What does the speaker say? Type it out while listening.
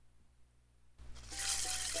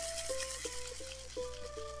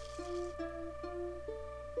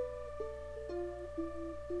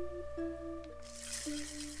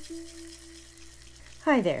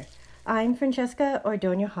Hi there, I'm Francesca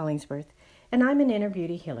Ordonia Hollingsworth, and I'm an inner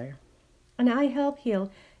beauty healer. And I help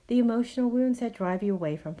heal the emotional wounds that drive you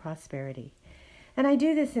away from prosperity. And I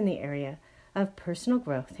do this in the area of personal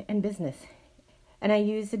growth and business. And I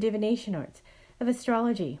use the divination arts of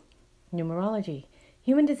astrology, numerology,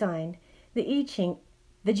 human design, the I Ching,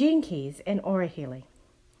 the Gene Keys, and aura healing.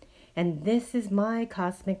 And this is my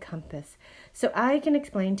cosmic compass, so I can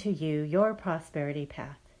explain to you your prosperity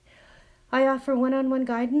path. I offer one-on-one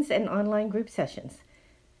guidance and online group sessions.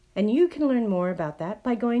 And you can learn more about that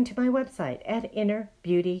by going to my website at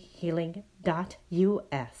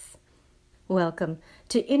innerbeautyhealing.us. Welcome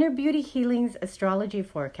to Inner Beauty Healing's astrology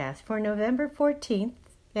forecast for November 14th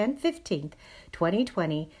and 15th,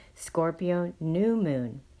 2020, Scorpio New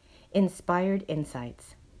Moon. Inspired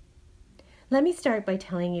Insights. Let me start by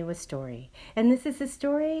telling you a story, and this is a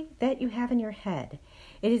story that you have in your head.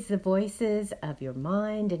 It is the voices of your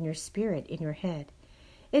mind and your spirit in your head.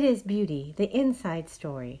 It is beauty, the inside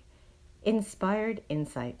story. Inspired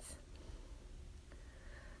Insights.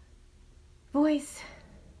 Voice,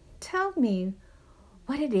 tell me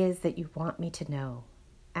what it is that you want me to know,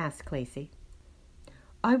 asked Lacey.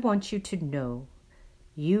 I want you to know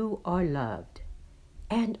you are loved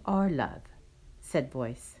and are love, said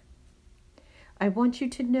Voice. I want you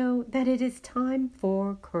to know that it is time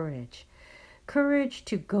for courage. Courage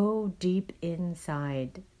to go deep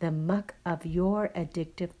inside the muck of your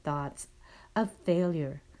addictive thoughts of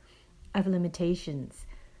failure, of limitations,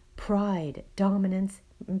 pride, dominance,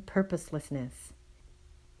 and purposelessness.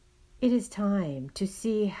 It is time to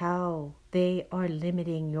see how they are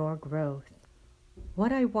limiting your growth.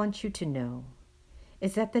 What I want you to know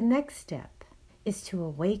is that the next step is to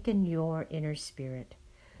awaken your inner spirit,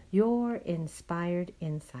 your inspired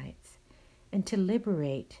insights, and to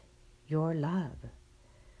liberate your love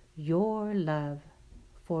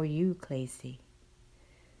for you, Lacey,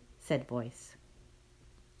 said Voice.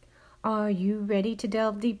 Are you ready to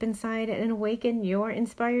delve deep inside and awaken your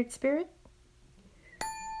inspired spirit?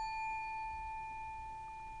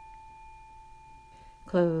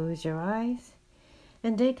 Close your eyes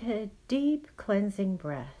and take a deep cleansing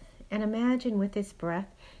breath, and imagine with this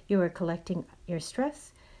breath you are collecting your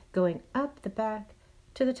stress, going up the back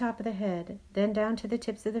to the top of the head, then down to the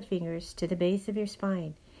tips of the fingers, to the base of your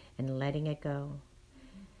spine, and letting it go.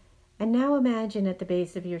 And now imagine at the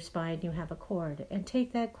base of your spine you have a cord, and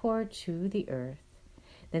take that cord to the earth.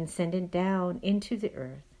 Then send it down into the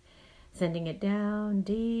earth, sending it down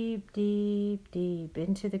deep, deep, deep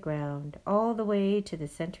into the ground, all the way to the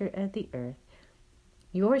center of the earth,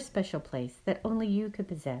 your special place that only you could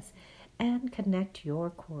possess, and connect your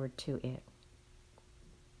cord to it.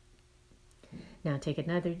 Now take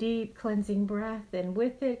another deep cleansing breath, and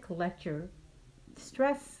with it collect your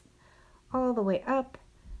stress all the way up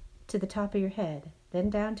to the top of your head, then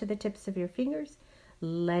down to the tips of your fingers,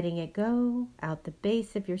 letting it go out the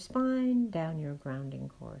base of your spine, down your grounding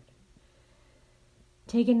cord.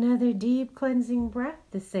 Take another deep cleansing breath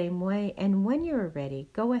the same way, and when you're ready,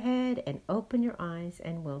 go ahead and open your eyes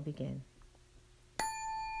and we'll begin.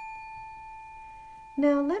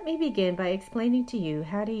 Now let me begin by explaining to you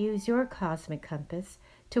how to use your cosmic compass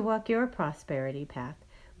to walk your prosperity path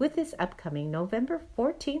with this upcoming November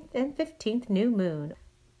 14th and 15th new moon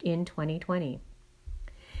in 2020.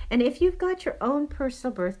 And if you've got your own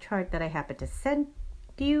personal birth chart that I happen to send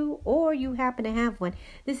you, or you happen to have one,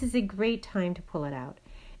 this is a great time to pull it out.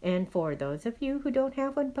 And for those of you who don't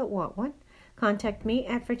have one but want one, contact me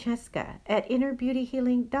at Francesca at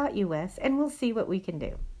innerbeautyhealing.us and we'll see what we can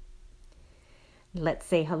do. Let's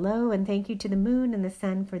say hello and thank you to the moon and the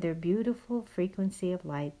sun for their beautiful frequency of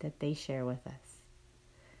light that they share with us.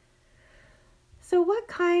 So what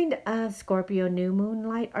kind of Scorpio new moon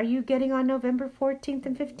light are you getting on November 14th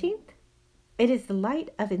and 15th? It is the light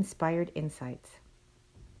of inspired insights.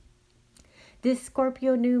 This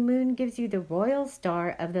Scorpio new moon gives you the royal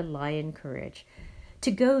star of the lion courage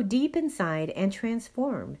to go deep inside and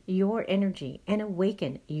transform your energy and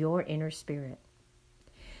awaken your inner spirit.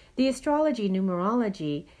 The astrology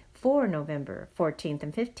numerology for November 14th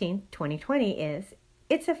and 15th, 2020 is,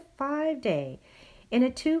 it's a 5-day, in a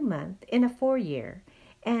 2-month, in a 4-year,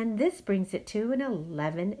 and this brings it to an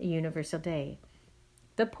 11 universal day.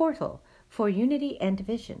 The portal for unity and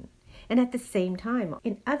division. And at the same time,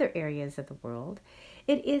 in other areas of the world,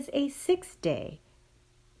 it is a 6-day,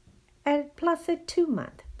 and plus a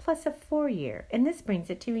 2-month, plus a 4-year, and this brings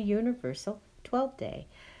it to a universal 12-day.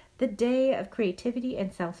 The day of creativity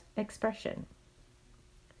and self-expression.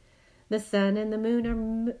 The sun and the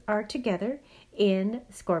moon are together in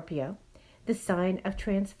Scorpio, the sign of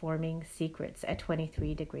transforming secrets at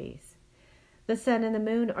 23 degrees. The sun and the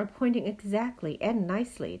moon are pointing exactly and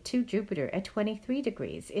nicely to Jupiter at 23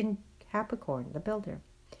 degrees in Capricorn, the builder.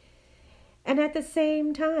 And at the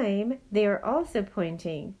same time, they are also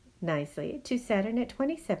pointing nicely to Saturn at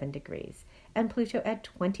 27 degrees and Pluto at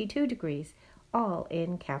 22 degrees, all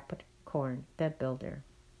in Capricorn, the builder.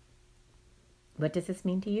 What does this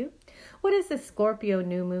mean to you? What is the Scorpio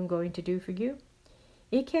new moon going to do for you?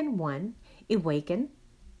 It can 1. Awaken,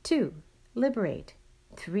 2. Liberate,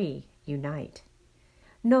 3. Unite.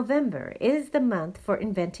 November is the month for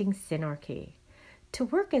inventing synarchy, to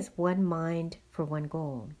work as one mind for one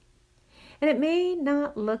goal. And it may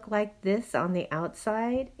not look like this on the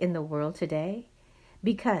outside in the world today,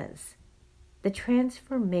 because the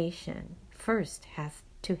transformation first has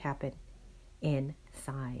to happen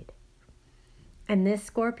inside. And this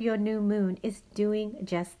Scorpio new moon is doing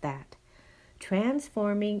just that,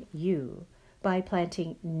 transforming you by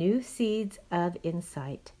planting new seeds of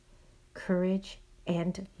insight, courage,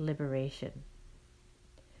 and liberation.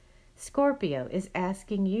 Scorpio is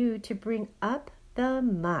asking you to bring up the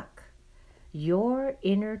muck, your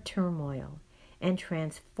inner turmoil, and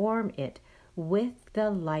transform it with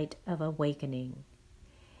the light of awakening.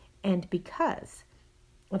 And because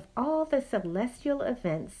of all the celestial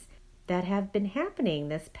events that have been happening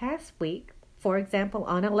this past week, for example,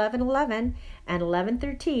 on 11/11 and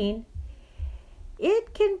 11/13,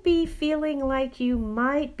 it can be feeling like you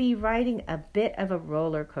might be riding a bit of a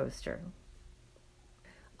roller coaster.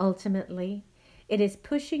 Ultimately, it is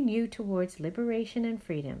pushing you towards liberation and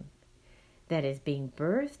freedom that is being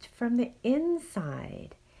birthed from the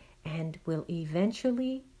inside and will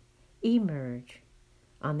eventually emerge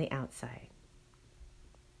on the outside.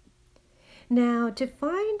 Now, to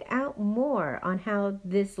find out more on how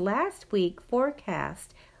this last week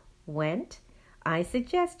forecast went, I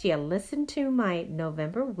suggest you listen to my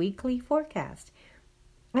November weekly forecast.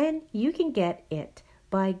 And you can get it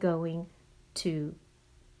by going to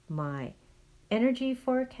my energy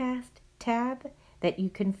forecast tab that you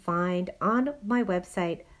can find on my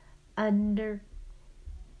website under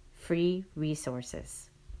free resources.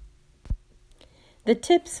 The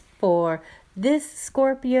tips for this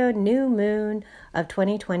Scorpio new moon of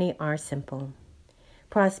 2020 are simple.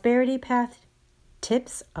 Prosperity path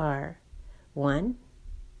tips are: 1.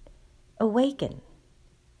 Awaken.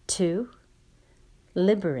 2.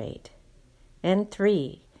 Liberate. And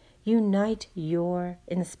 3. Unite your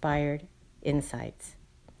inspired insights.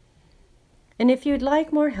 And if you'd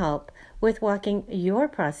like more help with walking your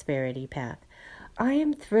prosperity path, I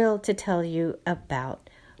am thrilled to tell you about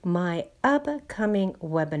my upcoming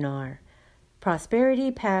webinar,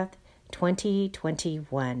 Prosperity Path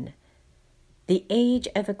 2021, The Age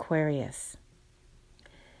of Aquarius.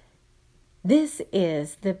 This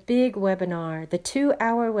is the big webinar, the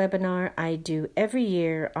 2-hour webinar I do every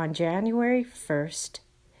year on January 1st,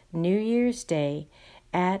 New Year's Day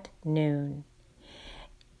at noon.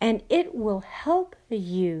 And it will help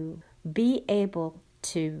you be able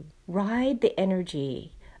to ride the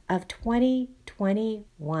energy of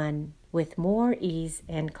 2021 with more ease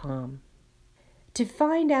and calm. To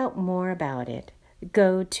find out more about it,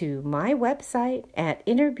 go to my website at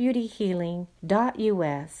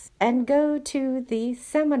innerbeautyhealing.us and go to the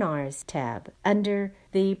Seminars tab under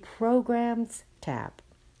the Programs tab,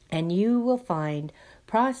 and you will find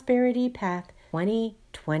Prosperity Path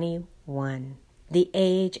 2021, The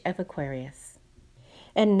Age of Aquarius.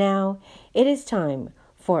 And now it is time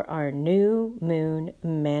for our new moon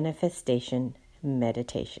manifestation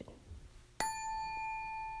meditation.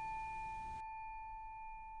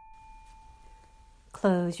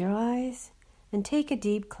 Close your eyes and take a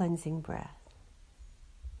deep cleansing breath.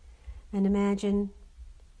 And imagine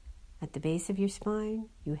at the base of your spine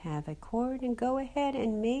you have a cord, and go ahead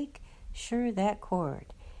and make sure that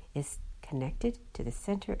cord is connected to the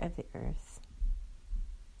center of the earth.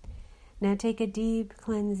 Now take a deep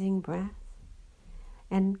cleansing breath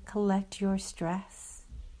and collect your stress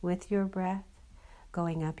with your breath,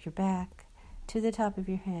 going up your back to the top of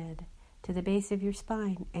your head, to the base of your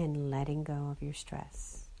spine, and letting go of your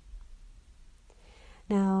stress.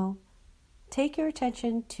 Now, take your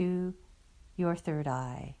attention to your third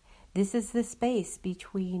eye. This is the space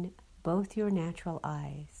between both your natural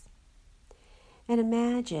eyes. And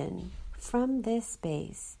imagine from this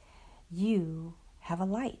space you have a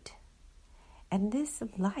light. And this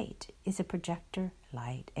light is a projector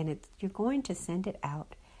light, and you're going to send it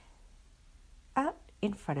out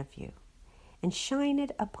in front of you and shine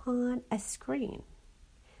it upon a screen.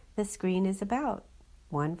 The screen is about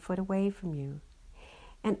 1 foot away from you.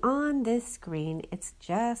 And on this screen, it's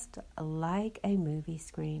just like a movie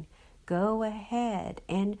screen. Go ahead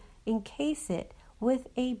and encase it with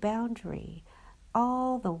a boundary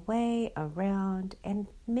all the way around and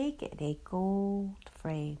make it a gold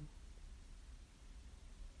frame.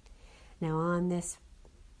 Now on this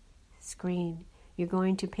screen, you're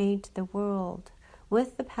going to paint the world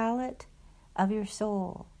with the palette of your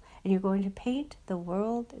soul. And you're going to paint the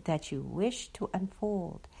world that you wish to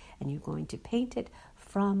unfold. And you're going to paint it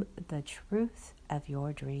from the truth of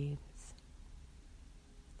your dreams.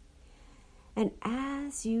 And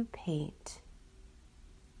as you paint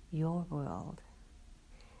your world,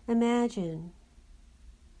 imagine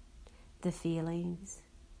the feelings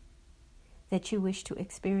that you wish to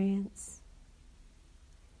experience,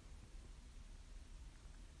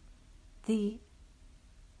 the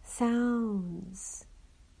sounds,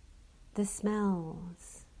 the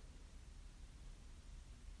smells,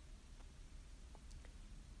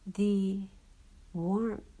 the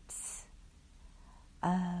warmth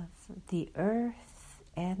of the earth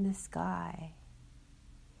and the sky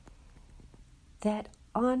that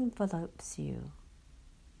envelopes you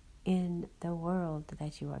in the world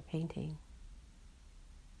that you are painting.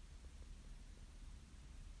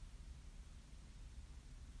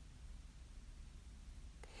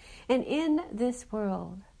 And in this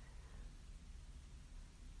world,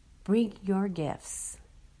 bring your gifts.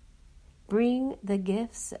 Bring the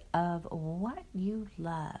gifts of what you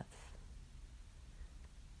love,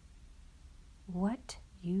 what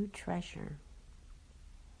you treasure.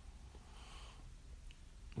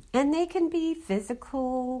 And they can be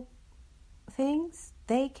physical things,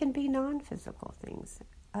 they can be non-physical things,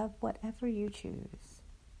 of whatever you choose.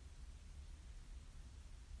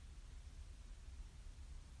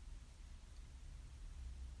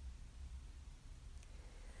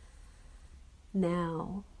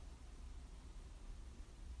 Now,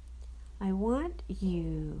 I want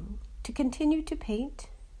you to continue to paint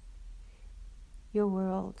your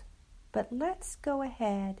world, but let's go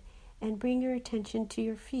ahead and bring your attention to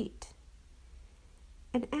your feet.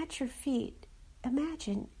 And at your feet,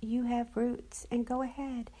 imagine you have roots, and go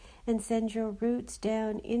ahead and send your roots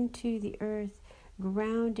down into the earth,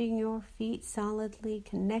 grounding your feet solidly,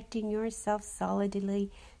 connecting yourself solidly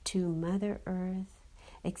to Mother Earth,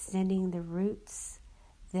 extending the roots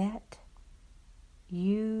that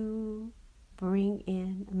you bring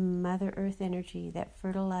in Mother Earth energy that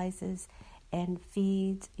fertilizes and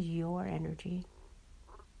feeds your energy.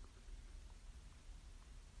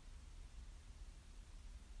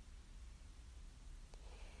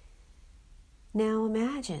 Now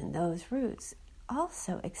imagine those roots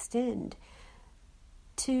also extend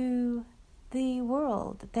to the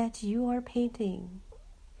world that you are painting,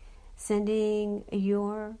 sending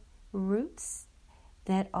your roots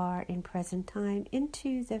that are in present time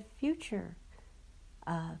into the future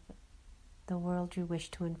of the world you wish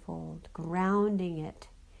to unfold, grounding it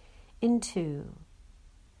into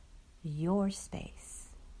your space,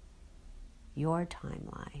 your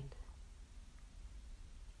timeline.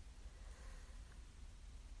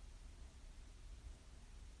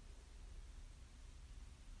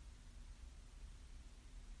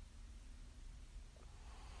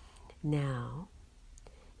 Now,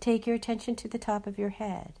 take your attention to the top of your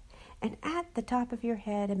head. And at the top of your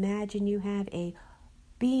head, imagine you have a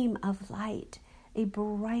beam of light, a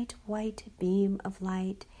bright white beam of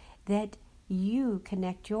light that you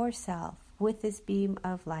connect yourself with this beam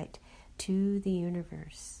of light to the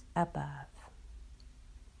universe above.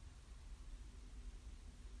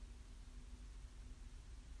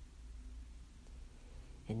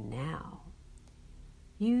 And now,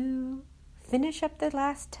 you finish up the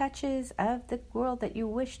last touches of the world that you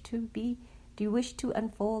wish to be, do you wish to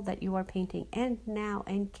unfold that you are painting. And now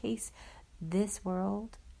encase this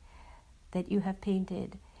world that you have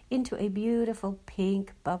painted into a beautiful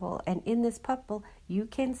pink bubble. And in this bubble, you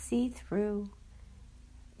can see through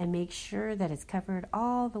and make sure that it's covered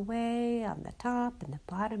all the way on the top and the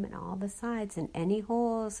bottom and all the sides. And any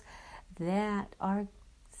holes that are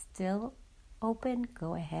still open,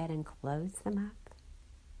 go ahead and close them up.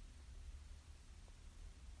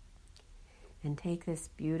 And take this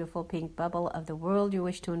beautiful pink bubble of the world you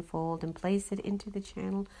wish to unfold and place it into the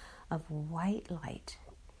channel of white light.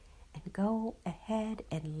 And go ahead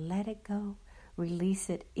and let it go.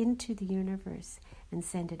 Release it into the universe and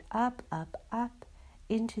send it up, up, up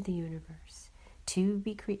into the universe to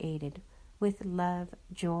be created with love,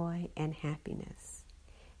 joy, and happiness.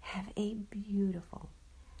 Have a beautiful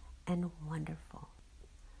and wonderful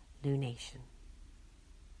lunation.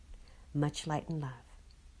 Much light and love.